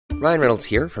Ryan Reynolds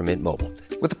here from Mint Mobile.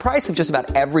 With the price of just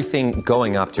about everything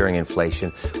going up during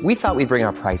inflation, we thought we'd bring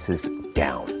our prices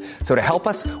down. So to help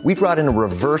us, we brought in a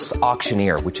reverse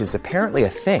auctioneer, which is apparently a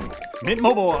thing. Mint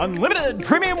Mobile Unlimited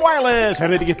Premium Wireless. How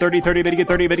to get 30, 30, bit to get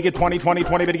 30, bit to get 20, 20,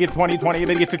 20, bit to get 20, 20,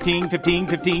 bit to get 15, 15,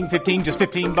 15, 15, just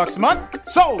 $15 a month?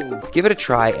 Sold! Give it a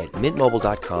try at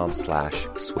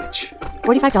mintmobile.com/switch.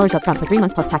 $45 up front for 3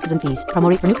 months plus taxes and fees. Promo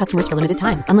rate for new customers for limited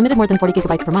time. Unlimited more than 40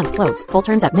 gigabytes per month. Slows full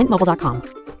terms at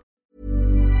mintmobile.com.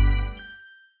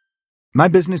 My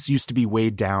business used to be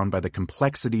weighed down by the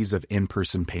complexities of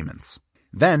in-person payments.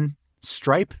 Then,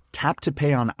 Stripe Tap to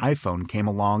Pay on iPhone came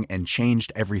along and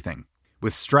changed everything.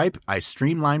 With Stripe, I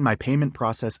streamlined my payment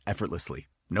process effortlessly.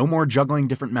 No more juggling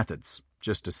different methods.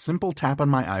 Just a simple tap on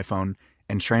my iPhone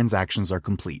and transactions are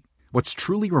complete. What's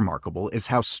truly remarkable is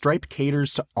how Stripe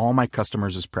caters to all my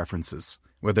customers' preferences.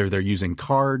 Whether they're using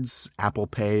cards, Apple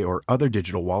Pay, or other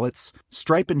digital wallets,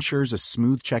 Stripe ensures a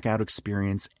smooth checkout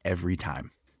experience every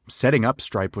time. Setting up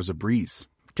Stripe was a breeze,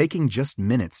 taking just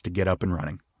minutes to get up and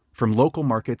running. From local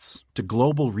markets to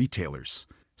global retailers,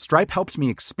 Stripe helped me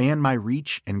expand my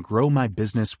reach and grow my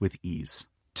business with ease.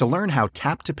 To learn how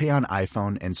Tap to Pay on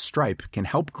iPhone and Stripe can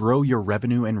help grow your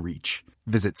revenue and reach,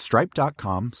 visit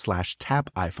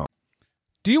stripe.com/tapiphone.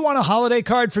 Do you want a holiday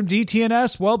card from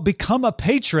DTNS? Well, become a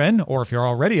patron, or if you're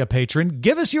already a patron,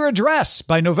 give us your address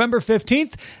by November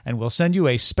 15th, and we'll send you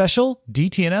a special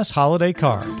DTNS holiday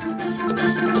card.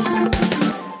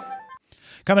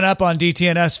 Coming up on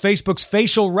DTNS, Facebook's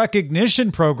facial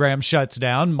recognition program shuts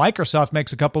down. Microsoft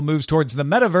makes a couple moves towards the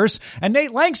metaverse. And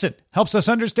Nate Langston helps us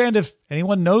understand if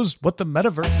anyone knows what the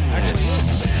metaverse actually is.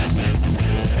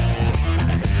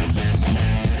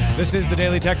 This is the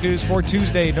Daily Tech News for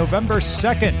Tuesday, November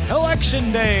 2nd,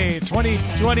 Election Day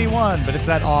 2021. But it's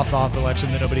that off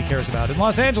election that nobody cares about. In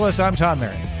Los Angeles, I'm Tom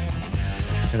Merritt.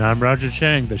 And I'm Roger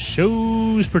Chang, the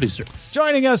show's producer.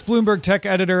 Joining us, Bloomberg Tech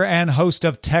editor and host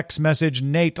of Text Message,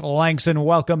 Nate Langston.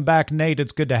 Welcome back, Nate.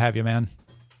 It's good to have you, man.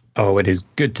 Oh, it is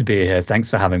good to be here. Thanks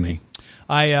for having me.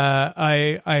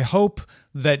 I hope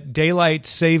that daylight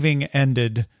saving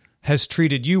ended has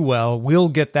treated you well. We'll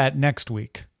get that next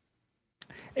week.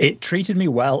 It treated me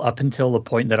well up until the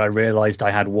point that I realized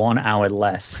I had 1 hour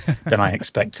less than I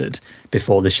expected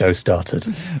before the show started.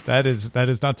 That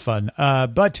is not fun.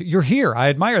 But you're here. I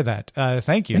admire that.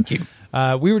 Thank you. Thank you.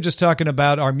 We were just talking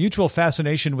about our mutual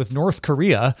fascination with North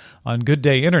Korea on Good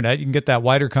Day Internet. You can get that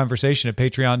wider conversation at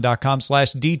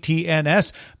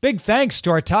patreon.com/DTNS. Big thanks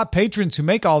to our top patrons who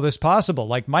make all this possible,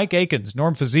 like Mike Akins,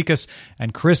 Norm Fazekas,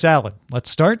 and Chris Allen. Let's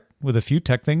start with a few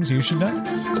tech things you should know.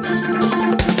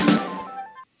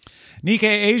 Nikkei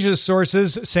Asia's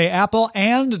sources say Apple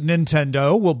and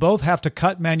Nintendo will both have to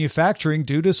cut manufacturing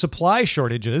due to supply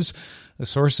shortages. The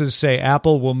sources say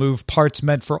Apple will move parts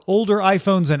meant for older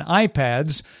iPhones and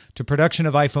iPads to production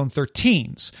of iPhone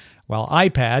 13s. While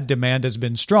iPad demand has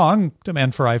been strong,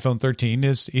 demand for iPhone 13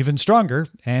 is even stronger,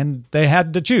 and they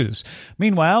had to choose.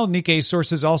 Meanwhile, Nikkei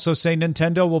sources also say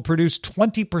Nintendo will produce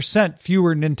 20%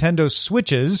 fewer Nintendo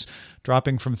Switches,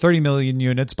 dropping from 30 million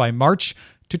units by March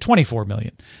to 24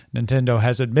 million. Nintendo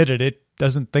has admitted it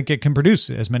doesn't think it can produce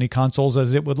as many consoles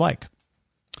as it would like.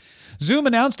 Zoom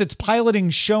announced it's piloting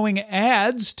showing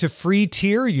ads to free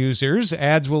tier users.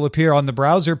 Ads will appear on the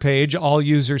browser page all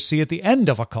users see at the end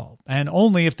of a call, and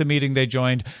only if the meeting they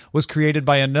joined was created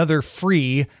by another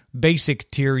free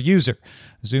basic tier user.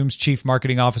 Zoom's chief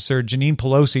marketing officer, Janine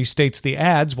Pelosi, states the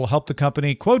ads will help the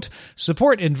company, quote,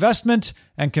 support investment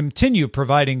and continue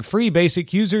providing free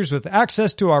basic users with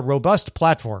access to our robust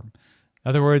platform. In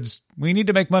other words, we need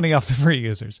to make money off the free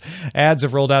users. Ads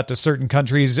have rolled out to certain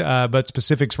countries, but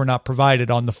specifics were not provided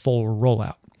on the full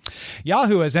rollout.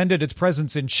 Yahoo has ended its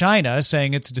presence in China,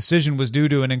 saying its decision was due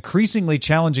to an increasingly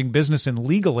challenging business and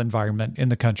legal environment in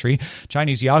the country.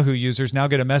 Chinese Yahoo users now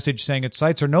get a message saying its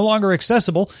sites are no longer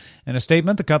accessible. In a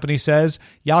statement, the company says,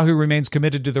 Yahoo remains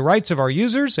committed to the rights of our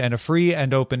users and a free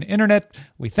and open internet.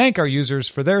 We thank our users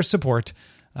for their support.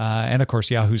 And of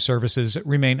course, Yahoo services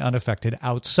remain unaffected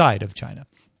outside of China.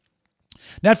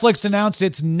 Netflix announced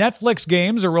its Netflix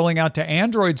games are rolling out to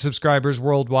Android subscribers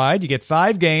worldwide. You get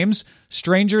 5 games: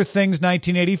 Stranger Things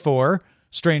 1984,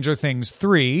 Stranger Things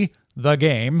 3, The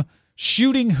Game,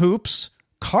 Shooting Hoops,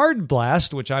 Card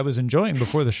Blast, which I was enjoying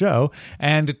before the show,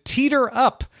 and Teeter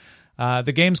Up.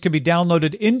 The games can be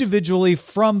downloaded individually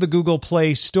from the Google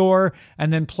Play Store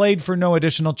and then played for no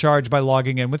additional charge by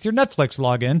logging in with your Netflix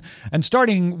login. And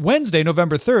starting Wednesday,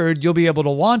 November 3rd, you'll be able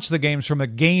to launch the games from a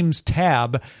Games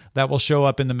tab that will show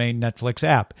up in the main Netflix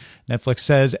app. Netflix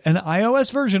says an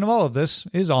iOS version of all of this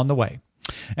is on the way.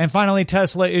 And finally,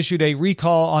 Tesla issued a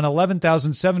recall on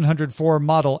 11,704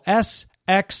 Model S,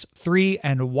 X, 3,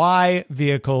 and Y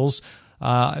vehicles.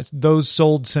 Those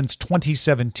sold since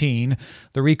 2017.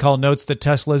 The recall notes that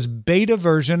Tesla's beta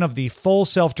version of the full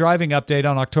self-driving update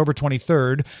on October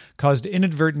 23rd caused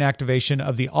inadvertent activation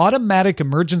of the automatic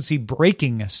emergency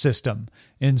braking system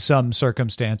in some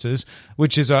circumstances,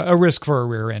 which is a risk for a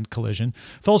rear-end collision.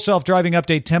 Full self-driving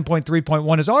update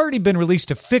 10.3.1 has already been released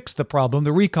to fix the problem.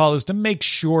 The recall is to make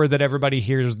sure that everybody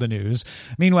hears the news.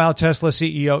 Meanwhile, Tesla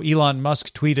CEO Elon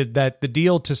Musk tweeted that the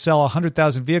deal to sell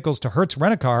 100,000 vehicles to Hertz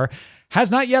Rent-A-Car has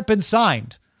not yet been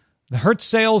signed. The Hertz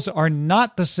sales are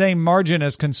not the same margin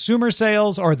as consumer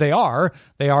sales, or they are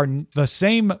the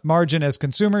same margin as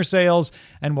consumer sales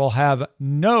and will have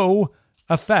no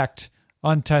effect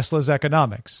on Tesla's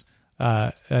economics.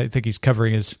 I think he's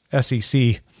covering his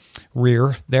SEC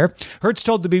rear there. Hertz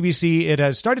told the BBC it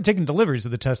has started taking deliveries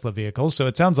of the Tesla vehicles, so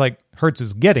it sounds like Hertz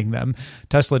is getting them.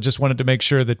 Tesla just wanted to make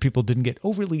sure that people didn't get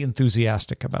overly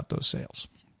enthusiastic about those sales.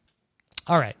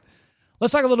 All right.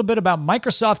 Let's talk a little bit about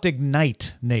Microsoft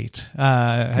Ignite, Nate.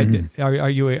 Are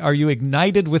you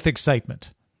ignited with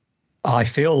excitement? I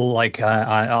feel like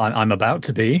I'm about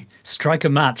to be. Strike a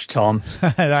match, Tom.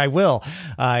 I will.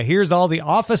 Here's all the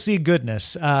Office-y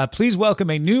goodness. Please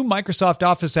welcome a new Microsoft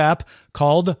Office app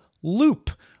called Loop,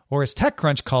 or as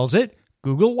TechCrunch calls it,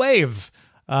 Google Wave.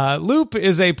 Loop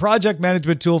is a project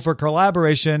management tool for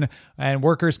collaboration, and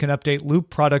workers can update Loop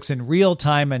products in real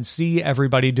time and see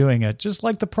everybody doing it, just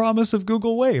like the promise of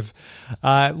Google Wave.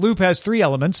 Loop has 3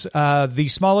 elements. The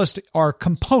smallest are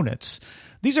components.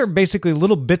 These are basically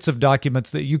little bits of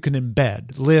documents that you can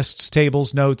embed: lists,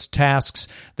 tables, notes, tasks.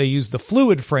 They use the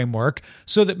Fluid framework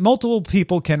so that multiple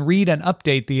people can read and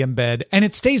update the embed, and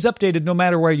it stays updated no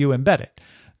matter where you embed it.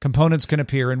 Components can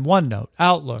appear in OneNote,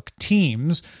 Outlook,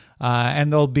 Teams,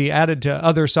 and they'll be added to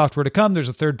other software to come. There's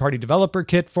a third-party developer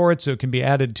kit for it, so it can be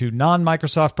added to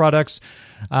non-Microsoft products.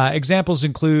 Examples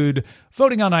include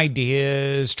voting on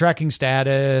ideas, tracking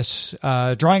status,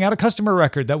 drawing out a customer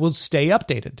record that will stay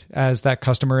updated as that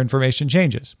customer information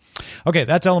changes. Okay,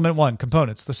 that's element 1,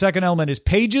 components. The second element is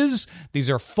pages. These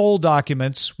are full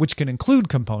documents, which can include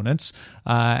components,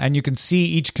 and you can see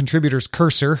each contributor's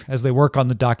cursor as they work on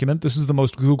the document. This is the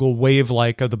most Google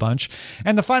Wave-like of the bunch.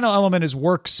 And the final element is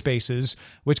workspaces,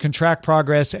 which can track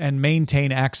progress and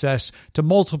maintain access to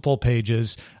multiple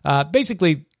pages.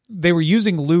 Basically, they were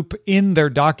using Loop in their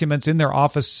documents, in their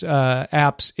Office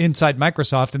apps inside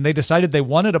Microsoft, and they decided they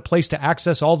wanted a place to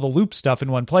access all the Loop stuff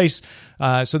in one place,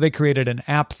 so they created an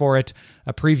app for it.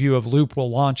 A preview of Loop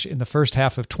will launch in the first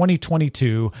half of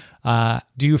 2022.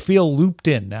 Do you feel looped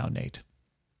in now, Nate?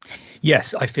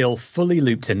 Yes, I feel fully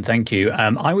looped in. Thank you.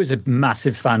 I was a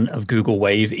massive fan of Google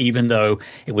Wave, even though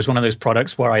it was one of those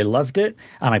products where I loved it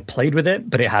and I played with it,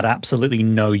 but it had absolutely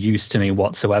no use to me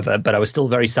whatsoever. But I was still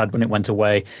very sad when it went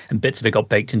away and bits of it got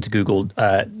baked into Google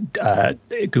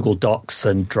Docs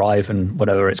and Drive and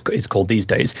whatever it's called these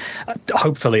days.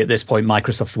 Hopefully at this point,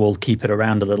 Microsoft will keep it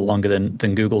around a little longer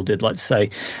than Google did, let's say.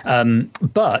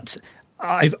 But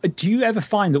do you ever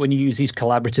find that when you use these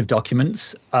collaborative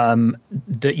documents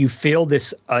that you feel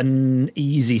this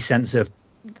uneasy sense of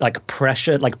like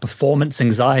pressure, like performance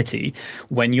anxiety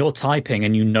when you're typing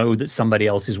and you know that somebody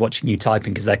else is watching you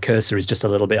typing because their cursor is just a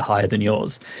little bit higher than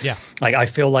yours? Yeah. Like I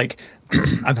feel like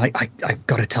I'm like, I've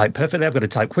got to type perfectly. I've got to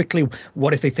type quickly.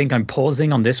 What if they think I'm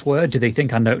pausing on this word? Do they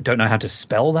think I don't know how to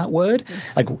spell that word?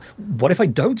 Like, what if I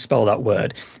don't spell that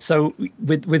word? So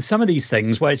with some of these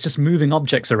things where it's just moving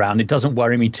objects around, it doesn't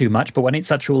worry me too much. But when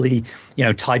it's actually,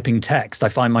 typing text, I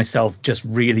find myself just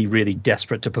really, really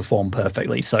desperate to perform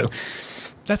perfectly. So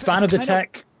that's fan of the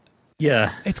tech.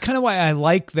 Yeah. It's kind of why I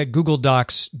like that Google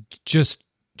Docs just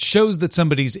shows that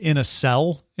somebody's in a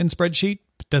cell in Spreadsheet,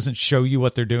 but doesn't show you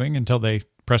what they're doing until they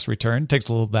press return. Takes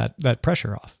a little that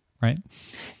pressure off, right?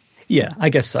 Yeah, I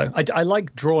guess so. I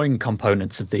like drawing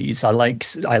components of these. I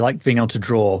like being able to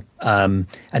draw and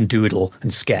doodle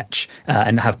and sketch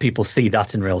and have people see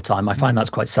that in real time. I find that's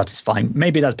quite satisfying.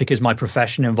 Maybe that's because my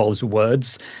profession involves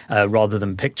words rather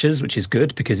than pictures, which is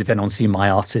good because if anyone's seen my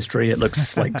art history, it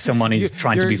looks like someone is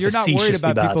trying to be facetiously bad. You're not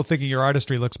worried about people thinking your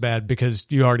artistry looks bad because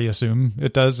you already assume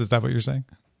it does? Is that what you're saying?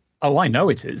 Oh, I know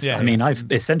it is. Yeah, I mean,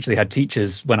 I've essentially had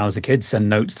teachers when I was a kid send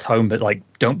notes home, but like,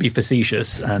 don't be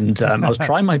facetious. And I was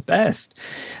trying my best.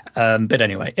 But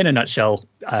anyway, in a nutshell,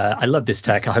 I love this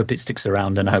tech. I hope it sticks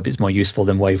around and I hope it's more useful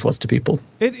than Wave was to people.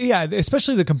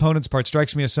 Especially the components part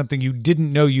strikes me as something you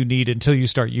didn't know you need until you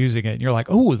start using it. And you're like,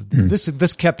 oh,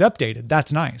 this kept updated.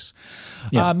 That's nice.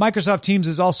 Yeah. Microsoft Teams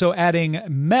is also adding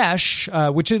Mesh,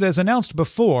 which it has announced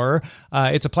before.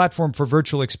 It's a platform for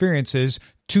virtual experiences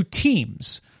to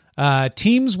Teams.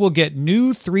 Teams will get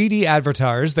new 3D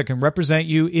avatars that can represent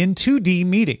you in 2D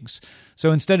meetings.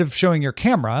 So instead of showing your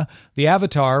camera, the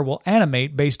avatar will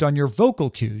animate based on your vocal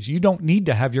cues. You don't need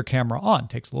to have your camera on. It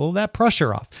takes a little of that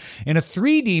pressure off. In a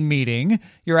 3D meeting,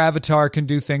 your avatar can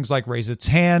do things like raise its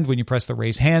hand when you press the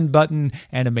raise hand button,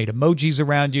 animate emojis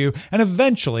around you, and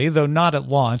eventually, though not at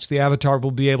launch, the avatar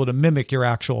will be able to mimic your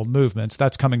actual movements.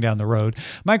 That's coming down the road.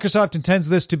 Microsoft intends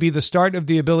this to be the start of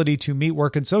the ability to meet,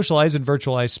 work, and socialize in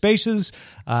virtualized spaces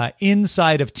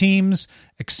inside of Teams.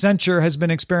 Accenture has been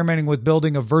experimenting with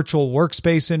building a virtual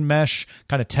workspace in Mesh,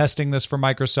 kind of testing this for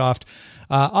Microsoft.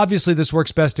 Obviously, this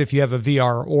works best if you have a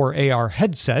VR or AR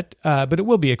headset, but it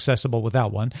will be accessible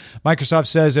without one. Microsoft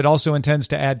says it also intends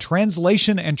to add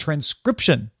translation and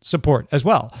transcription support as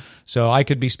well. So I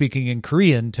could be speaking in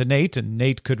Korean to Nate, and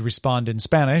Nate could respond in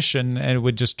Spanish, and it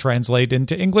would just translate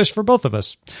into English for both of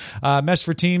us. Mesh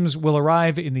for Teams will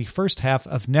arrive in the first half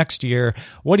of next year.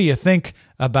 What do you think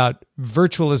about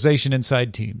virtualization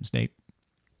inside Teams, Nate?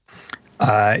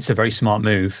 It's a very smart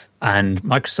move, and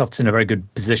Microsoft's in a very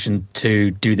good position to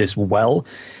do this well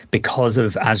because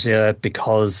of Azure,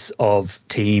 because of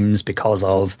Teams, because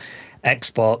of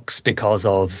Xbox, because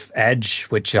of Edge,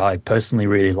 which I personally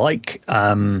really like.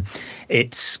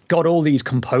 It's got all these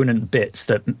component bits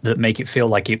that make it feel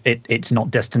like it's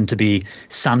not destined to be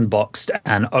sandboxed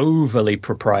and overly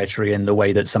proprietary in the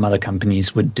way that some other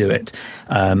companies would do it.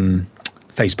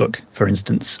 Facebook, for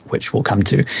instance, which we'll come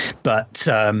to.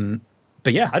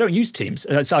 But yeah, I don't use Teams,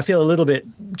 so I feel a little bit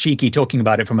cheeky talking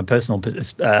about it from a personal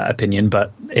opinion,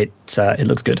 but it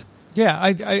looks good. Yeah,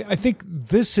 I think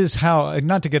this is how,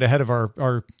 not to get ahead of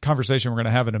our conversation we're going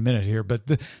to have in a minute here, but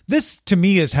this to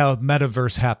me is how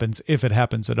metaverse happens, if it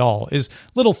happens at all, is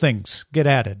little things get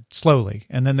added slowly,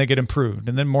 and then they get improved,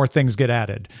 and then more things get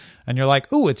added. And you're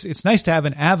like, ooh, it's nice to have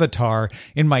an avatar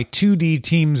in my 2D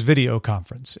Teams video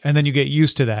conference. And then you get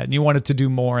used to that, and you want it to do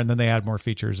more, and then they add more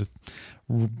features.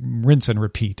 Rinse and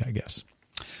repeat, I guess.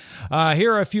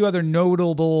 Here are a few other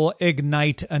notable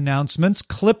Ignite announcements.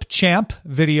 Clipchamp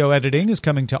video editing is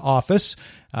coming to Office.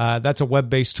 That's a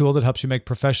web-based tool that helps you make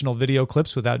professional video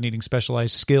clips without needing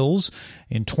specialized skills.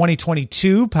 In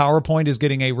 2022, PowerPoint is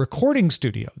getting a recording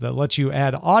studio that lets you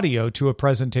add audio to a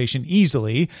presentation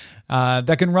easily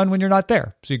that can run when you're not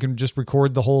there. So you can just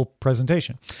record the whole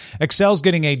presentation. Excel's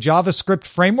getting a JavaScript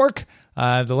framework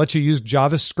that lets you use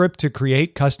JavaScript to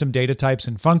create custom data types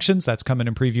and functions. That's coming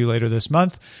in preview later this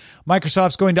month.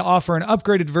 Microsoft's going to offer an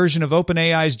upgraded version of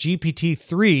OpenAI's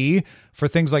GPT-3 for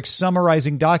things like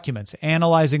summarizing documents,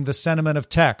 analyzing the sentiment of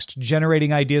text,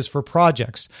 generating ideas for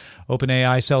projects.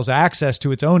 OpenAI sells access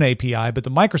to its own API, but the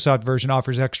Microsoft version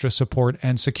offers extra support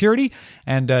and security.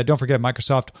 And don't forget,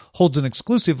 Microsoft holds an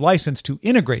exclusive license to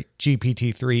integrate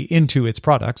GPT-3 into its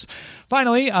products.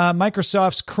 Finally,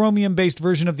 Microsoft's Chromium-based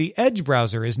version of the Edge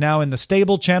browser is now in the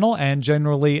stable channel and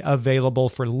generally available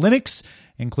for Linux,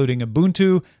 including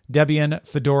Ubuntu, Debian,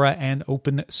 Fedora, and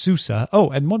OpenSUSE. Oh,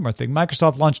 and one more thing.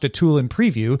 Microsoft launched a tool in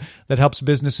preview that helps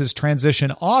businesses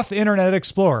transition off Internet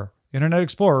Explorer. Internet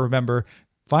Explorer, remember,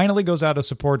 finally goes out of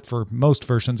support for most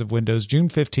versions of Windows June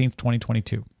 15th,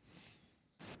 2022.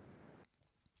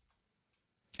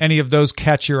 Any of those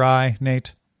catch your eye,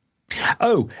 Nate?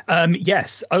 Oh,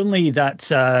 yes. Only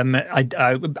that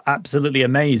I'm absolutely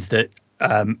amazed that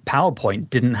PowerPoint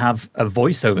didn't have a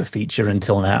voiceover feature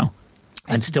until now.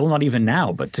 And still not even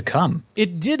now, but to come.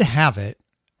 It did have it.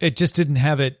 It just didn't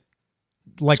have it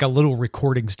like a little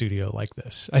recording studio like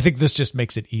this. I think this just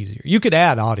makes it easier. You could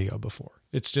add audio before.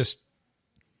 It's just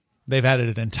they've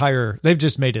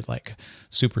just made it like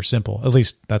super simple. At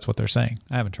least that's what they're saying.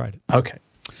 I haven't tried it. Okay.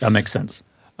 That makes sense.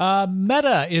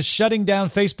 Meta is shutting down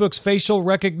Facebook's facial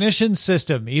recognition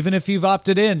system. Even if you've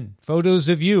opted in, photos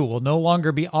of you will no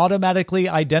longer be automatically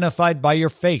identified by your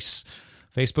face.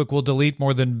 Facebook will delete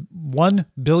more than 1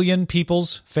 billion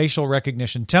people's facial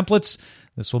recognition templates.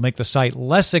 This will make the site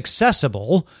less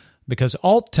accessible because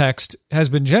alt text has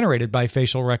been generated by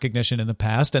facial recognition in the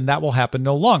past, and that will happen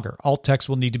no longer. Alt text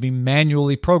will need to be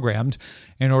manually programmed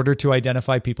in order to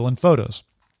identify people in photos.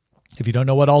 If you don't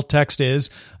know what alt text is,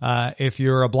 if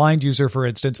you're a blind user, for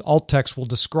instance, alt text will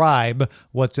describe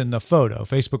what's in the photo.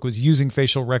 Facebook was using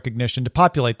facial recognition to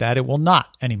populate that. It will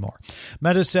not anymore.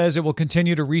 Meta says it will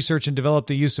continue to research and develop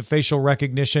the use of facial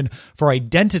recognition for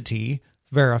identity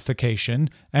verification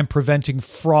and preventing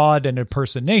fraud and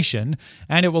impersonation,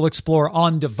 and it will explore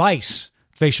on-device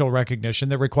facial recognition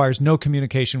that requires no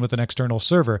communication with an external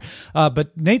server.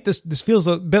 But Nate, this feels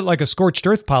a bit like a scorched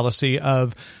earth policy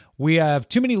of we have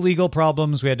too many legal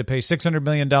problems. We had to pay $600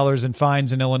 million in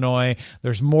fines in Illinois.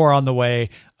 There's more on the way.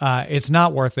 It's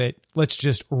not worth it. Let's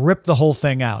just rip the whole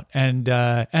thing out. And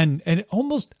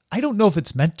almost, I don't know if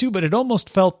it's meant to, but it almost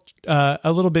felt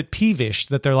a little bit peevish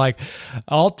that they're like,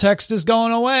 alt text is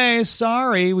going away.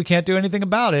 Sorry, we can't do anything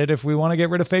about it. If we want to get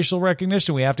rid of facial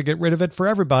recognition, we have to get rid of it for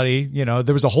everybody. You know,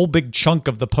 there was a whole big chunk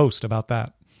of the post about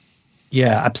that.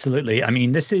 Yeah, absolutely. I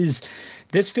mean, this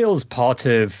feels part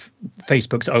of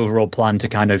Facebook's overall plan to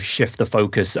kind of shift the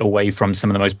focus away from some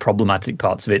of the most problematic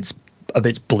parts of its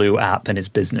Blue app and its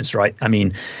business, right? I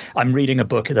mean, I'm reading a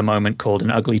book at the moment called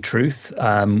An Ugly Truth,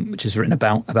 which is written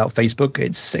about Facebook.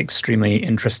 It's extremely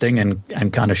interesting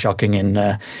and kind of shocking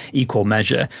in equal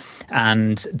measure.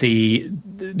 And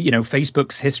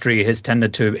Facebook's history has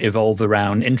tended to evolve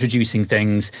around introducing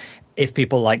things. If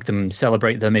people like them,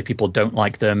 celebrate them. If people don't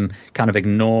like them, kind of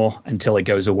ignore until it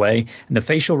goes away. And the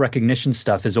facial recognition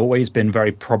stuff has always been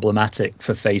very problematic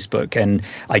for Facebook. And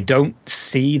I don't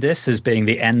see this as being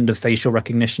the end of facial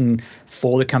recognition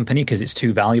for the company because it's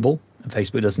too valuable.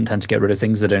 Facebook doesn't tend to get rid of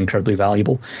things that are incredibly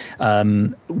valuable.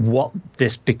 What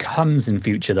this becomes in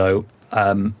future, though,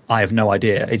 I have no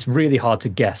idea. It's really hard to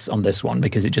guess on this one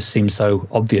because it just seems so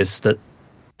obvious that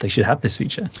they should have this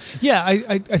feature. Yeah,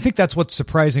 I think that's what's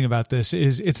surprising about this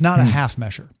is it's not a half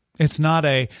measure. It's not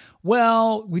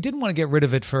we didn't want to get rid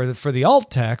of it for the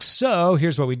alt text, so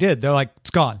here's what we did. They're like,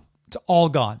 it's gone. It's all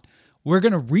gone. We're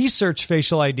going to research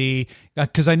facial ID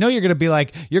because I know you're going to be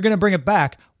like, you're going to bring it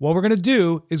back. What we're going to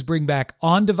do is bring back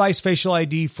on-device facial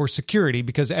ID for security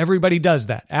because everybody does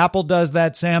that. Apple does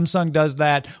that. Samsung does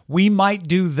that. We might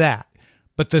do that.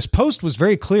 But this post was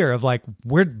very clear of like,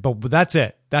 but that's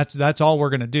it. That's all we're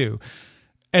going to do.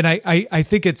 And I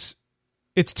think it's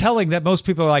telling that most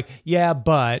people are like, yeah,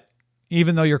 but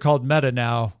even though you're called Meta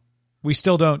now, we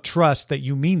still don't trust that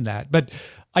you mean that. But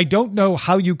I don't know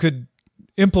how you could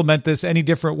implement this any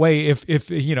different way if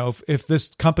this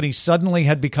company suddenly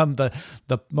had become the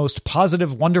most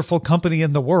positive, wonderful company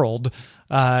in the world.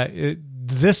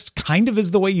 This kind of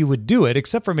is the way you would do it,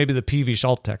 except for maybe the peevish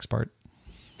alt text part.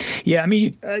 Yeah, I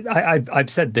mean, I've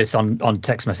said this on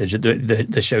text message at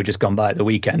the show just gone by at the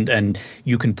weekend, and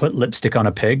you can put lipstick on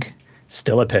a pig,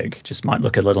 still a pig, just might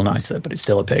look a little nicer, but it's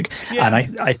still a pig. Yeah.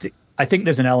 And I think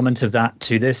there's an element of that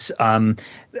to this. I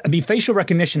mean, facial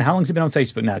recognition, how long has it been on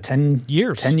Facebook now? 10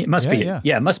 years. 10 years?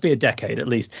 It must be a decade at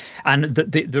least. And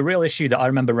the real issue that I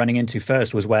remember running into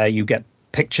first was where you get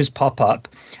pictures pop up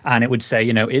and it would say,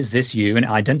 is this you? And it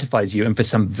identifies you. And for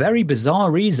some very bizarre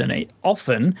reason, it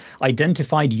often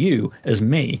identified you as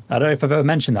me. I don't know if I've ever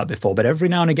mentioned that before, but every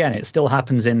now and again, it still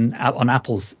happens on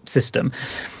Apple's system.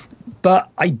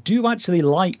 But I do actually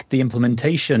like the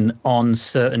implementation on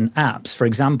certain apps. For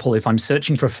example, if I'm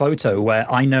searching for a photo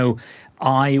where I know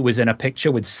I was in a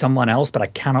picture with someone else, but I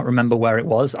cannot remember where it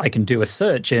was, I can do a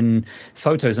search in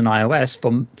Photos and iOS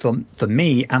for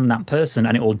me and that person,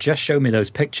 and it will just show me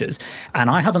those pictures. And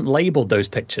I haven't labeled those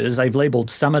pictures. I've labeled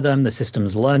some of them. The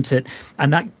system's learnt it.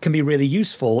 And that can be really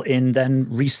useful in then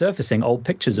resurfacing old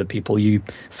pictures of people you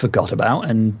forgot about.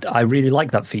 And I really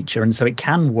like that feature. And so it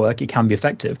can work. It can be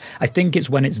effective. I think it's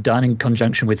when it's done in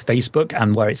conjunction with Facebook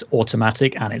and where it's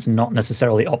automatic and it's not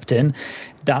necessarily opt-in.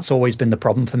 That's always been the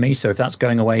problem for me. So if that's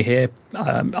going away here,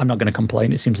 I'm not going to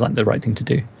complain. It seems like the right thing to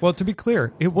do. Well, to be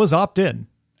clear, it was opt-in,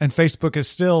 and Facebook is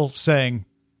still saying,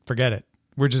 forget it.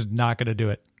 We're just not going to do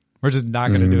it. We're just not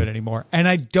going to do it anymore. And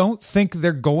I don't think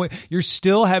you're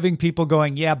still having people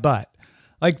going, yeah, but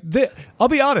I'll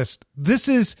be honest. This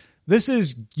is,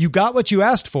 you got what you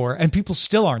asked for, and people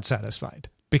still aren't satisfied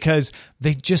because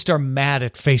they just are mad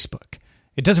at Facebook.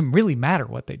 It doesn't really matter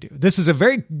what they do. This is a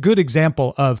very good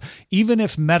example of even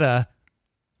if Meta,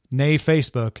 nay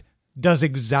Facebook, does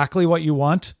exactly what you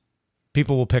want,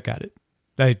 people will pick at it.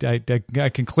 I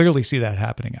can clearly see that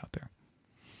happening out there.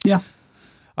 Yeah.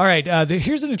 All right.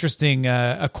 Here's an interesting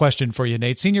a question for you,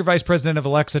 Nate. Senior Vice President of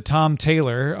Alexa, Tom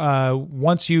Taylor,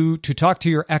 wants you to talk to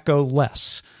your Echo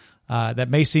less. That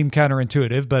may seem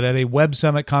counterintuitive, but at a Web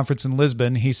Summit conference in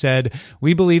Lisbon, he said,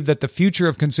 "We believe that the future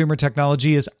of consumer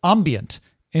technology is ambient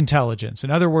intelligence.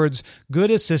 In other words, good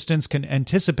assistants can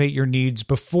anticipate your needs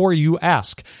before you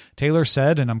ask." Taylor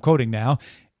said, and I'm quoting now,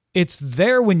 "It's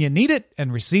there when you need it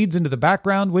and recedes into the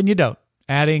background when you don't,"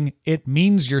 adding, "It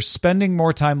means you're spending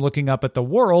more time looking up at the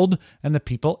world and the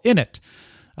people in it."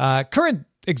 Current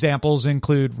examples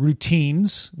include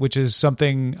routines, which is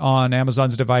something on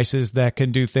Amazon's devices that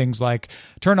can do things like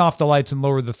turn off the lights and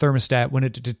lower the thermostat when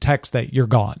it detects that you're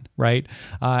gone, right?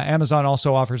 Amazon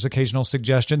also offers occasional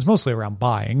suggestions, mostly around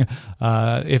buying,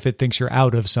 if it thinks you're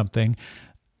out of something.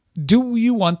 Do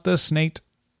you want this, Nate?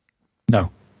 No.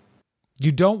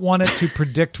 You don't want it to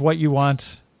predict what you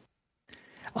want?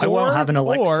 I won't have an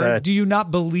Alexa. Or do you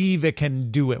not believe it can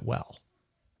do it well?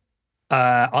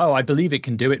 I believe it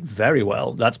can do it very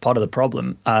well. That's part of the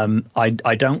problem.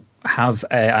 I don't have,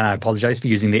 and I apologize for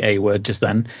using the A word just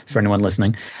then for anyone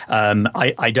listening.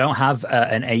 I don't have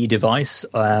an A device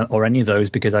or any of those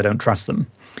because I don't trust them.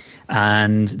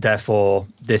 And therefore,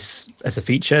 this as a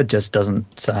feature just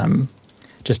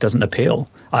doesn't appeal.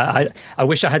 I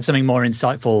wish I had something more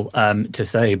insightful to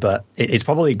say, but it's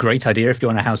probably a great idea if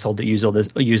you're in a household that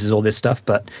uses all this stuff,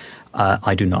 but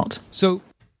I do not. So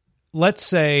let's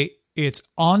say it's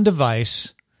on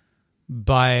device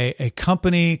by a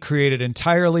company created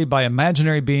entirely by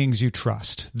imaginary beings you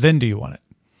trust. Then do you want it?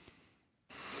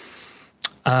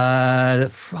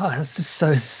 That's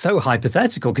just so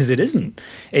hypothetical because it isn't.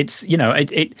 It's, you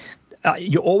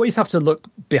always have to look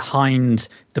behind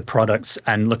the products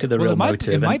and look at the real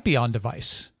motive. It might be on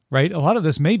device, right? A lot of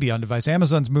this may be on device.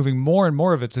 Amazon's moving more and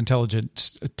more of its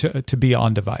intelligence to be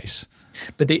on device.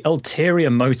 But the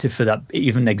ulterior motive for that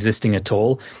even existing at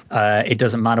all, it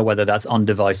doesn't matter whether that's on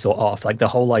device or off. Like the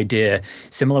whole idea,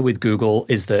 similar with Google,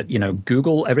 is that,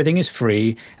 Google, everything is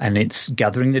free and it's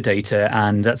gathering the data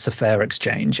and that's a fair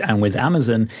exchange. And with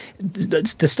Amazon,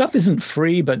 the stuff isn't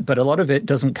free, but a lot of it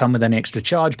doesn't come with any extra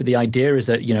charge. But the idea is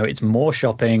that, it's more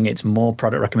shopping, it's more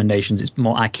product recommendations, it's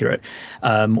more accurate.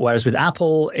 Whereas with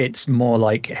Apple, it's more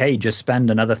like, hey, just spend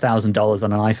another $1,000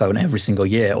 on an iPhone every single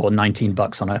year or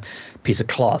 $19 on a piece of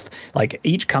cloth. Like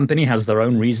each company has their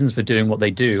own reasons for doing what they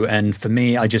do, and for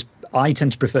me, I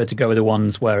tend to prefer to go with the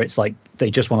ones where it's like they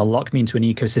just want to lock me into an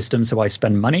ecosystem so I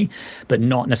spend money, but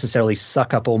not necessarily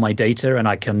suck up all my data, and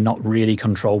I cannot really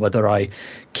control whether I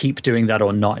keep doing that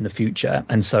or not in the future.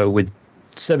 And so with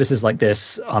services like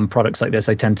this, products like this,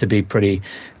 I tend to be pretty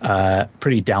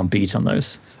downbeat on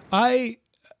those. I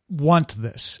want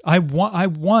this. I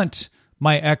want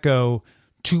my Echo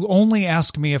to only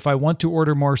ask me if I want to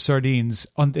order more sardines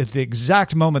at the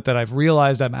exact moment that I've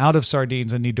realized I'm out of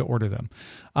sardines and need to order them.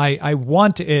 I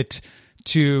want it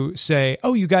to say,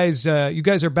 "Oh, you guys are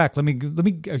back.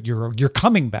 You're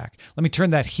coming back. Let me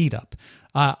turn that heat up."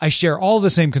 I share all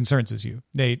the same concerns as you,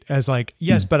 Nate, as like,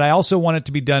 yes, but I also want it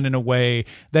to be done in a way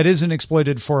that isn't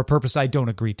exploited for a purpose I don't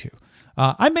agree to.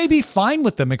 I may be fine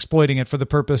with them exploiting it for the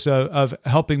purpose of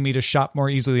helping me to shop more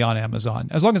easily on Amazon.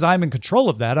 As long as I'm in control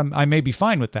of that, I may be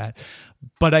fine with that.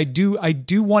 But I do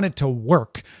want it to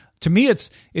work. To me,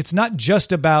 it's not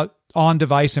just about on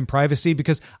device and privacy,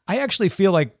 because I actually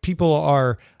feel like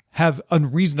people have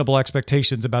unreasonable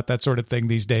expectations about that sort of thing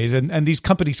these days. And these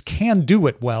companies can do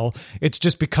it well. It's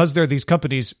just because they're these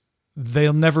companies,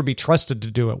 they'll never be trusted to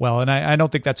do it well. And I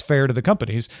don't think that's fair to the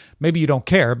companies. Maybe you don't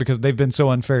care because they've been so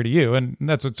unfair to you. And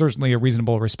that's certainly a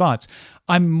reasonable response.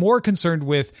 I'm more concerned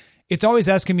with, it's always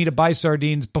asking me to buy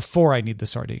sardines before I need the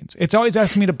sardines. It's always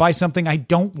asking me to buy something I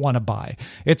don't want to buy.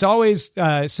 It's always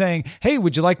saying, hey,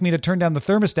 would you like me to turn down the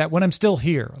thermostat when I'm still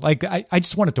here? Like, I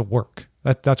just want it to work.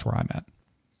 That's where I'm at.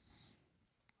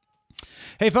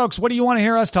 Hey, folks, what do you want to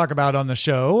hear us talk about on the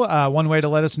show? One way to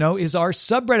let us know is our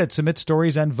subreddit. Submit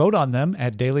stories and vote on them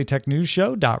at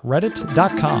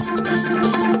dailytechnewsshow.reddit.com.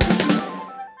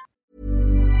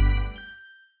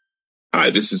 Hi,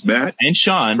 this is Matt and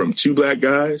Sean from Two Black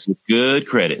Guys with Good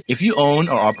Credit. If you own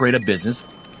or operate a business,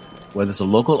 whether it's a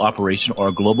local operation or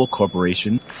a global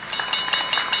corporation,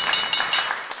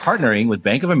 partnering with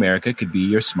Bank of America could be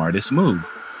your smartest move.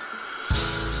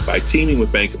 By teaming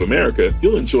with Bank of America,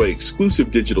 you'll enjoy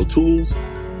exclusive digital tools,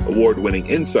 award-winning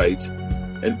insights,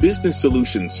 and business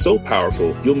solutions so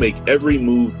powerful you'll make every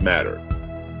move matter.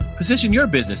 Position your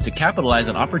business to capitalize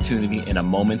on opportunity in a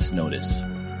moment's notice.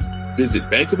 Visit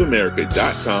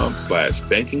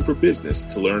bankofamerica.com/banking for business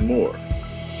to learn more.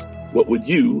 What would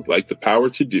you like the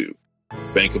power to do?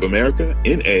 Bank of America,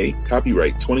 N.A.,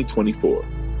 copyright 2024.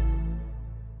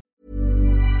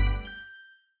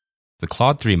 The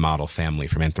Claude 3 model family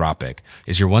from Anthropic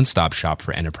is your one-stop shop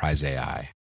for enterprise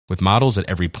AI. With models at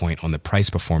every point on the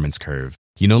price-performance curve,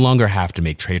 you no longer have to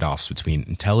make trade-offs between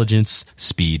intelligence,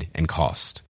 speed, and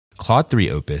cost. Claude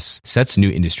 3 Opus sets new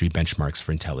industry benchmarks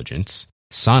for intelligence.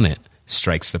 Sonnet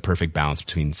strikes the perfect balance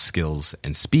between skills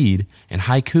and speed. And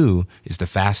Haiku is the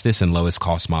fastest and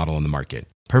lowest-cost model on the market,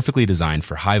 perfectly designed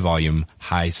for high-volume,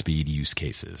 high-speed use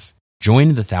cases.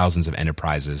 Join the thousands of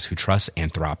enterprises who trust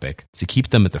Anthropic to keep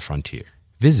them at the frontier.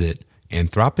 Visit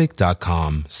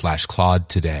anthropic.com/Claude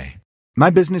today.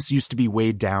 My business used to be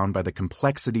weighed down by the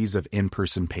complexities of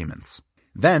in-person payments.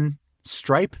 Then,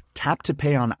 Stripe Tap to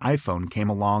Pay on iPhone came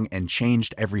along and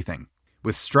changed everything.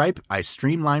 With Stripe, I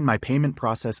streamlined my payment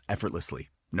process effortlessly.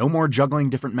 No more juggling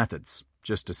different methods.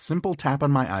 Just a simple tap on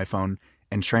my iPhone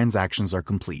and transactions are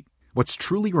complete. What's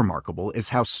truly remarkable is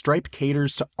how Stripe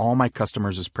caters to all my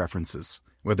customers' preferences.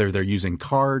 Whether they're using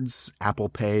cards, Apple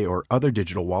Pay, or other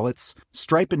digital wallets,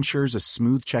 Stripe ensures a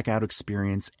smooth checkout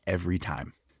experience every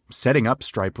time. Setting up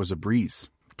Stripe was a breeze,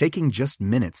 taking just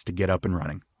minutes to get up and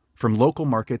running. From local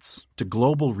markets to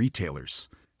global retailers,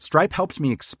 Stripe helped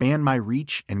me expand my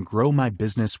reach and grow my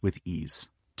business with ease.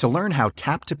 To learn how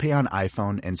Tap to Pay on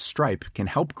iPhone and Stripe can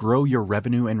help grow your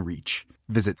revenue and reach,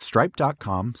 visit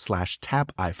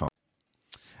stripe.com/tapiphone.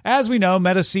 As we know,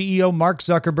 Meta CEO Mark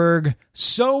Zuckerberg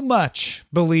so much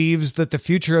believes that the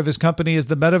future of his company is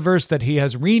the metaverse that he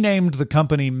has renamed the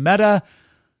company Meta.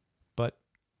 But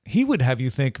he would have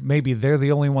you think maybe they're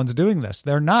the only ones doing this.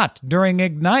 They're not. During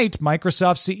Ignite,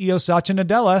 Microsoft CEO Satya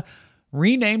Nadella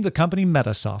renamed the company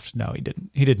Metasoft. No, he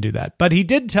didn't. He didn't do that. But he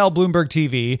did tell Bloomberg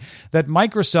TV that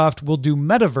Microsoft will do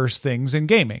metaverse things in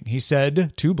gaming. He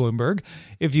said to Bloomberg,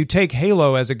 if you take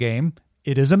Halo as a game,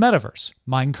 it is a metaverse.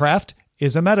 Minecraft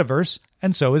is a metaverse,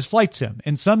 and so is Flight Sim.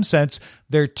 In some sense,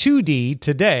 they're 2D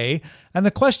today, and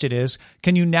the question is,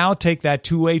 can you now take that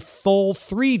to a full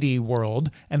 3D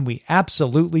world? And we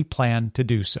absolutely plan to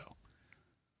do so.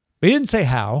 But he didn't say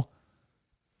how,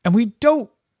 and we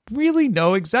don't really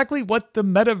know exactly what the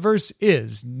metaverse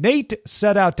is. Nate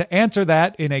set out to answer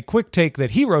that in a quick take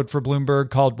that he wrote for Bloomberg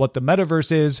called What the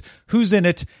Metaverse Is, Who's in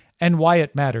It, and Why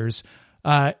It Matters.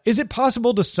 Is it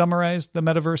possible to summarize the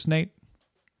metaverse, Nate?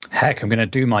 Heck, I'm going to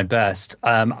do my best.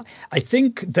 I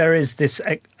think there is this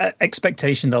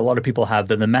expectation that a lot of people have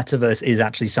that the metaverse is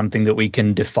actually something that we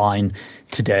can define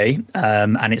today.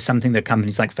 And it's something that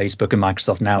companies like Facebook and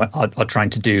Microsoft now are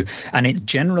trying to do. And it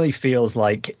generally feels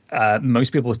like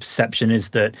most people's perception is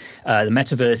that the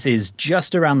metaverse is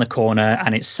just around the corner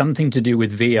and it's something to do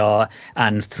with VR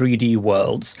and 3D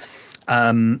worlds.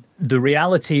 The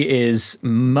reality is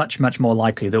much, much more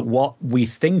likely that what we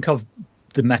think of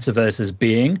the metaverse as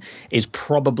being is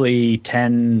probably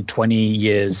 10, 20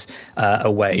 years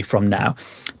away from now.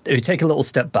 If you take a little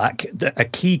step back, a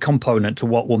key component to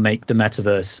what will make the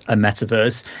metaverse a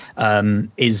metaverse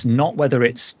is not whether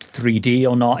it's 3D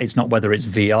or not, it's not whether it's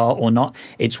VR or not,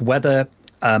 it's whether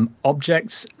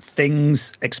objects,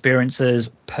 things, experiences,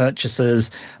 purchases,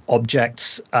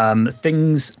 objects,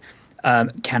 things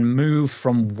can move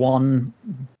from one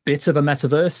bit of a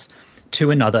metaverse to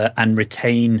another and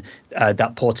retain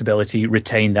that portability,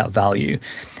 retain that value.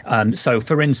 So,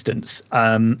 for instance,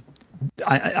 I'm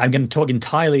going to talk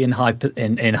entirely in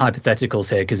hypotheticals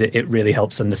here because it really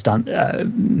helps understand,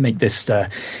 make this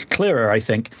clearer, I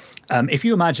think. If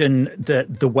you imagine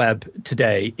that the web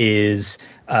today is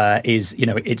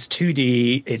it's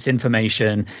 2D, it's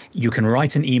information. You can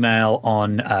write an email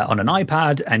on an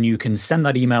iPad, and you can send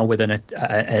that email with an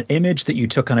image that you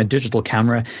took on a digital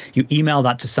camera. You email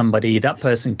that to somebody. That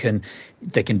person can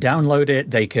download it.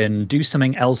 They can do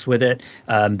something else with it.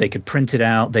 They could print it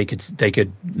out. They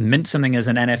could mint something as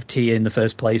an NFT in the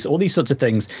first place. All these sorts of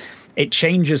things. It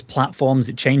changes platforms.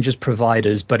 It changes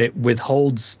providers, but it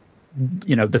withholds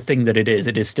the thing that it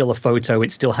is still a photo.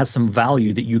 It still has some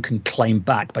value that you can claim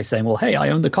back by saying, well, hey, I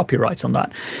own the copyright on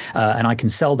that and I can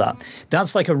sell that.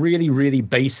 That's like a really, really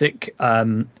basic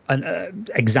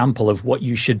example of what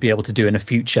you should be able to do in a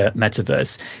future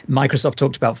metaverse. Microsoft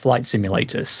talked about flight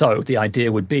simulators. So the idea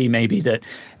would be maybe that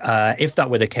if that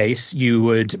were the case, you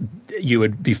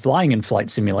would be flying in Flight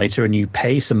Simulator and you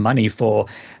pay some money for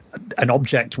an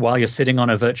object while you're sitting on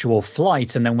a virtual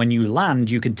flight, and then when you land,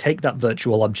 you can take that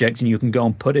virtual object and you can go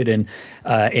and put it in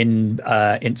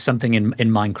something in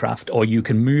Minecraft, or you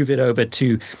can move it over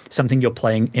to something you're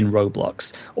playing in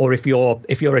Roblox. Or if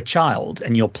you're a child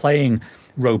and you're playing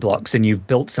Roblox and you've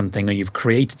built something or you've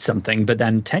created something, but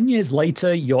then 10 years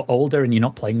later you're older and you're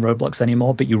not playing Roblox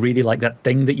anymore, but you really like that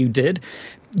thing that you did.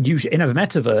 In a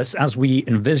metaverse, as we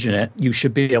envision it, you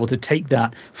should be able to take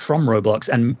that from Roblox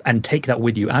and take that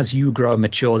with you. As you grow and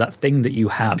mature, that thing that you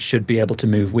have should be able to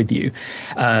move with you.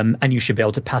 And you should be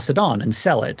able to pass it on and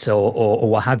sell it or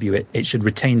what have you. It should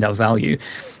retain that value.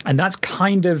 And that's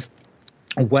kind of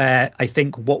where I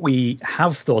think what we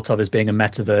have thought of as being a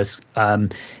metaverse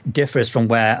differs from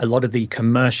where a lot of the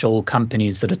commercial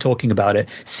companies that are talking about it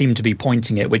seem to be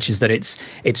pointing it, which is that it's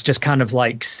just kind of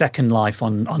like Second Life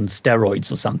on steroids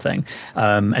or something.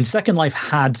 And Second Life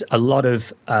had a lot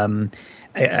of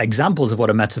examples of what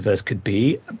a metaverse could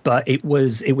be, but it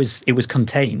was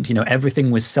contained. Everything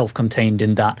was self-contained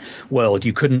in that world.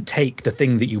 You couldn't take the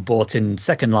thing that you bought in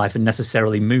Second Life and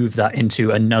necessarily move that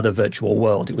into another virtual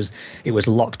world. It was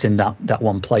locked in that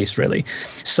one place, really.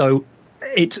 So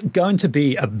it's going to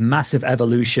be a massive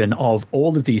evolution of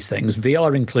all of these things,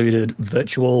 VR included,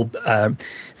 virtual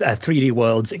 3D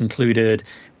worlds included,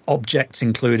 objects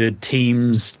included,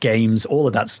 teams, games, all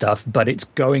of that stuff, but it's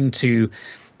going to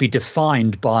be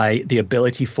defined by the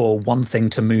ability for one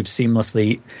thing to move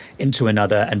seamlessly into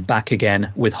another and back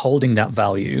again, withholding that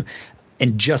value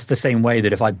in just the same way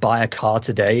that if I buy a car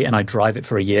today and I drive it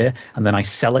for a year and then I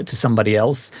sell it to somebody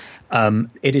else,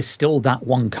 it is still that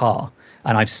one car,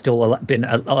 and I've still been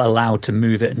allowed to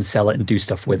move it and sell it and do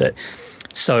stuff with it.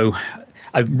 So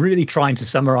I'm really trying to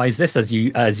summarize this, as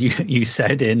you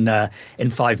said, in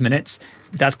 5 minutes.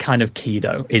 That's kind of key,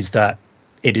 though, is that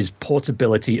it is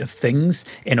portability of things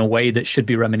in a way that should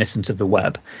be reminiscent of the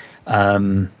web.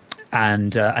 And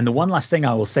the one last thing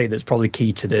I will say that's probably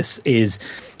key to this is,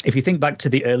 if you think back to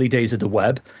the early days of the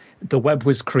web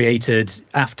was created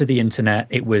after the internet.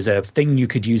 It was a thing you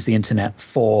could use the internet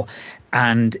for.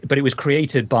 But it was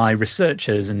created by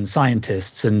researchers and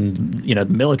scientists and, the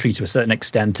military to a certain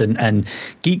extent, and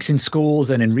geeks in schools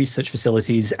and in research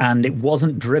facilities. And it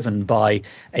wasn't driven by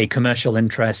a commercial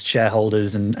interest,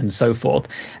 shareholders and so forth.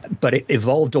 But it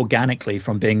evolved organically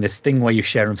from being this thing where you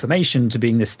share information to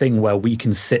being this thing where we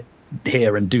can sit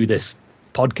here and do this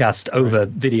podcast over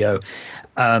video.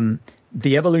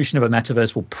 The evolution of a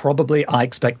metaverse will probably, I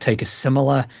expect, take a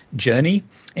similar journey,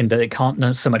 in that it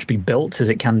can't so much be built as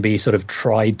it can be sort of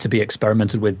tried to be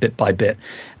experimented with bit by bit.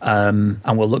 And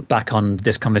we'll look back on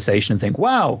this conversation and think,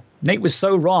 wow, Nate was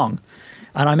so wrong.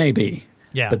 And I may be.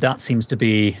 Yeah. But that seems to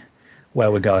be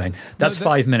where we're going. That's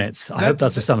 5 minutes. I hope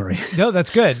that's a summary. No,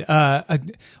 that's good.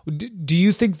 Do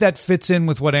you think that fits in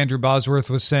with what Andrew Bosworth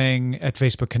was saying at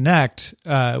Facebook Connect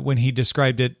when he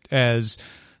described it as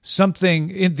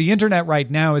something in the internet right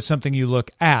now is something you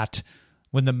look at?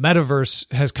 When the metaverse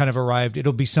has kind of arrived,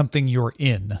 it'll be something you're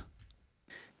in.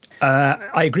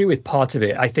 I agree with part of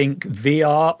it. I think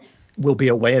VR will be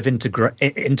a way of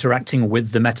interacting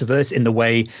with the metaverse in the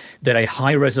way that a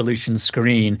high-resolution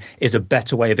screen is a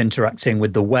better way of interacting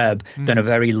with the web than a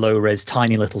very low-res,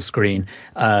 tiny little screen.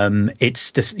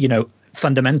 It's this,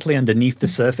 fundamentally underneath the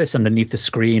surface, underneath the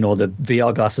screen or the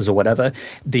VR glasses or whatever,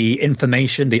 the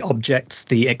information, the objects,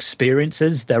 the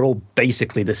experiences, they're all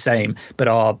basically the same,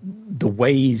 but the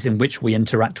ways in which we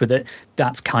interact with it,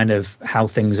 that's kind of how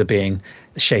things are being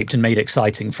shaped and made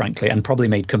exciting, frankly, and probably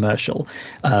made commercial.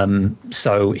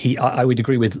 So I would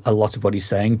agree with a lot of what he's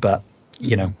saying, but,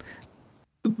 it's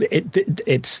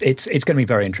going to be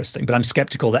very interesting. But I'm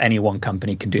skeptical that any one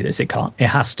company can do this. It can't. It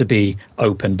has to be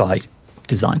open by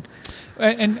design.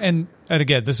 And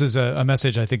again, this is a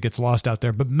message I think gets lost out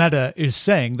there, but Meta is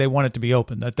saying they want it to be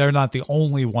open, that they're not the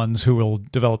only ones who will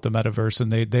develop the metaverse,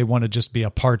 and they want to just be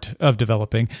a part of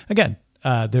developing. Again,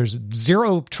 there's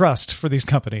zero trust for these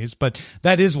companies, but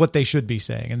that is what they should be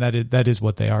saying, and that is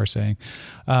what they are saying.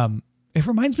 It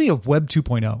reminds me of Web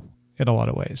 2.0 in a lot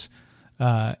of ways,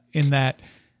 in that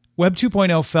Web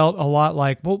 2.0 felt a lot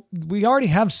like, well, we already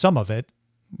have some of it.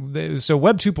 So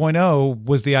Web 2.0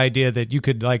 was the idea that you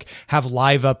could have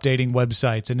live updating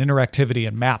websites and interactivity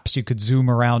and maps you could zoom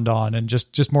around on, and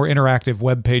just more interactive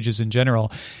web pages in general.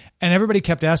 And everybody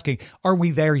kept asking, are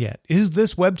we there yet? Is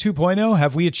this Web 2.0?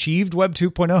 Have we achieved Web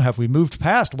 2.0? Have we moved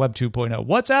past Web 2.0?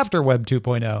 What's after Web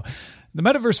 2.0? The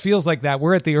metaverse feels like that.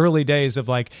 We're at the early days of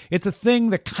it's a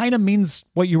thing that kind of means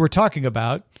what you were talking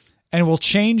about, and will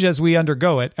change as we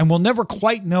undergo it. And we'll never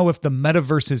quite know if the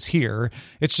metaverse is here.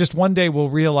 It's just one day we'll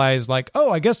realize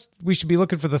I guess we should be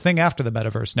looking for the thing after the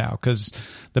metaverse now, because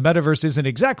the metaverse isn't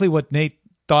exactly what Nate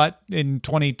thought in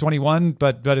 2021,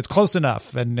 but it's close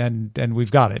enough, and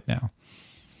we've got it now.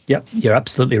 Yep, you're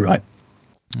absolutely right.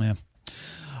 Yeah.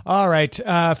 All right,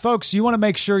 folks, you want to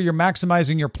make sure you're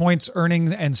maximizing your points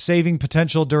earning and saving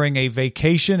potential during a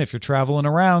vacation. If you're traveling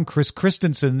around, Chris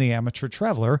Christensen, the Amateur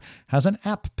Traveler, has an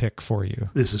app pick for you.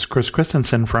 This is Chris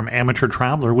Christensen from Amateur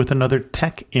Traveler with another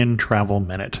Tech in Travel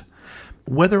Minute.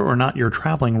 Whether or not you're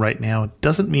traveling right now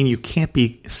doesn't mean you can't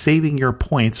be saving your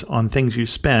points on things you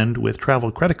spend with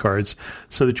travel credit cards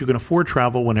so that you can afford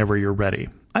travel whenever you're ready.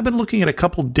 I've been looking at a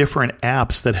couple different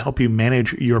apps that help you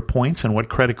manage your points and what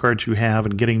credit cards you have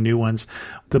and getting new ones.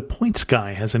 The Points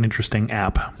Guy has an interesting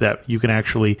app that you can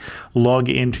actually log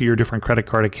into your different credit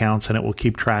card accounts, and it will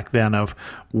keep track then of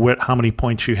how many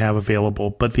points you have available.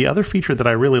 But the other feature that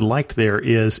I really liked there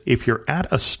is if you're at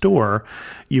a store,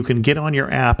 you can get on your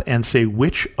app and say,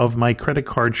 which of my credit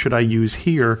cards should I use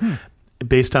here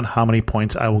based on how many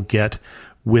points I will get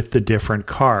with the different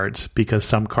cards, because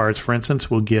some cards, for instance,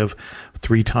 will give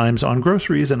 3 times on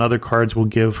groceries and other cards will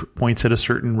give points at a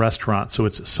certain restaurant. So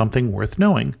it's something worth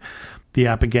knowing. The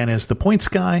app again is the Points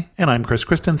Guy, and I'm Chris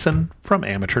Christensen from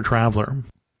Amateur Traveler.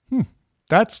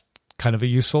 That's kind of a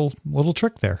useful little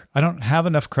trick there. I don't have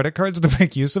enough credit cards to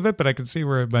make use of it, but I can see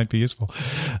where it might be useful.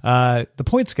 The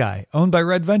Points Guy, owned by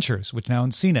Red Ventures, which now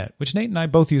owns CNET, which Nate and I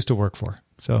both used to work for.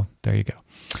 So there you go.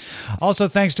 Also,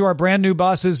 thanks to our brand new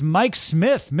bosses, Mike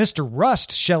Smith, Mr.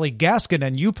 Rust, Shelly Gaskin,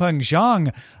 and Yupeng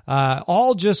Zhang,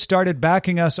 all just started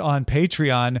backing us on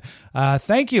Patreon.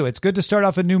 Thank you. It's good to start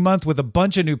off a new month with a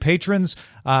bunch of new patrons.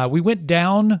 We went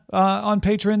down on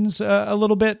patrons a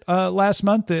little bit last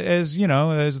month, as you know,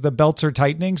 as the belts are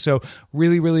tightening. So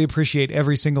really, really appreciate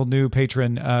every single new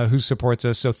patron who supports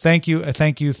us. So thank you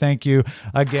again,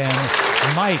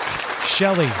 Mike,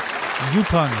 Shelly,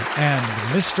 Yupeng, and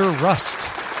Mr. Rust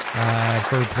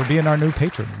for being our new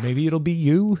patron. Maybe it'll be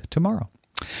you tomorrow.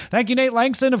 Thank you, Nate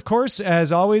Langston, of course,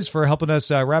 as always, for helping us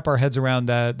wrap our heads around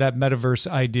that metaverse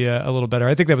idea a little better.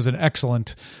 I think that was an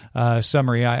excellent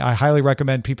summary. I highly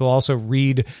recommend people also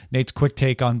read Nate's quick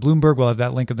take on Bloomberg. We'll have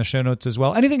that link in the show notes as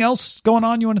well. Anything else going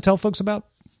on you want to tell folks about?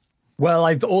 Well,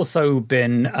 I've also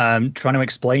been trying to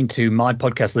explain to my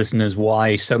podcast listeners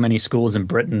why so many schools in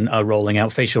Britain are rolling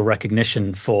out facial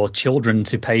recognition for children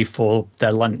to pay for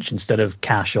their lunch instead of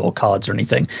cash or cards or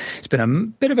anything. It's been a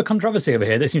bit of a controversy over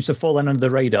here. This seems to have fallen under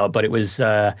the radar, but it was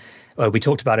we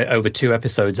talked about it over 2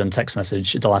 episodes on text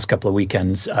message the last couple of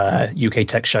weekends.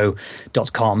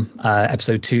 UKTechShow.com,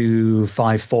 episode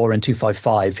 254 and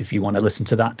 255, if you want to listen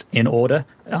to that in order.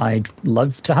 I'd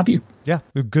love to have you. Yeah,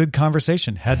 good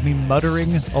conversation. Had me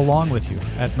muttering along with you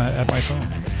at my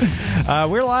phone.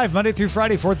 We're live Monday through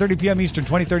Friday, 4:30 p.m. Eastern,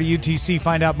 20:30 UTC.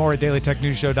 Find out more at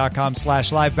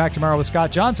dailytechnewsshow.com/live. Back tomorrow with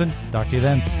Scott Johnson. Talk to you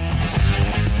then.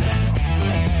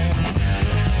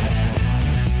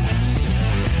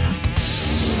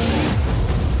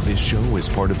 This show is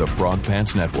part of the Frog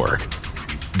Pants Network.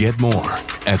 Get more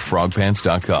at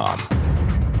frogpants.com.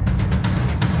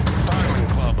 Diamond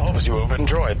Club hopes you have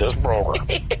enjoyed this program.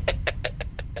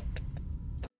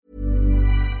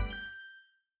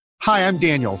 Hi, I'm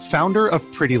Daniel, founder of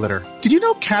Pretty Litter. Did you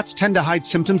know cats tend to hide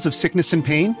symptoms of sickness and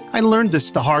pain? I learned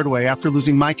this the hard way after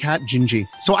losing my cat, Gingy.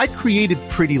 So I created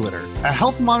Pretty Litter, a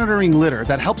health monitoring litter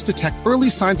that helps detect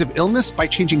early signs of illness by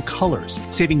changing colors,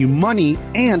 saving you money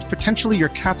and potentially your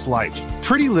cat's life.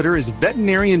 Pretty Litter is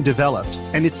veterinarian developed,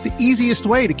 and it's the easiest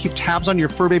way to keep tabs on your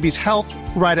fur baby's health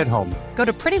right at home. Go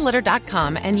to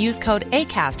prettylitter.com and use code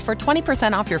ACAST for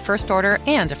 20% off your first order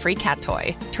and a free cat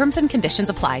toy. Terms and conditions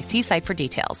apply. See site for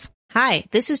details. Hi,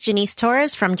 this is Janice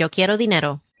Torres from Yo Quiero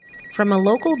Dinero. From a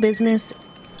local business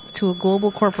to a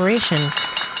global corporation,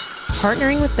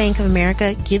 partnering with Bank of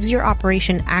America gives your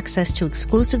operation access to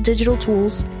exclusive digital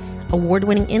tools,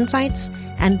 award-winning insights,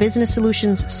 and business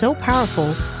solutions so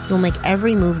powerful you'll make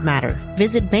every move matter.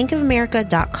 Visit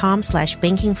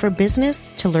bankofamerica.com/banking for business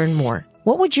to learn more.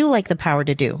 What would you like the power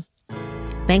to do?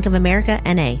 Bank of America,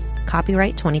 N.A.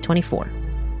 Copyright 2024.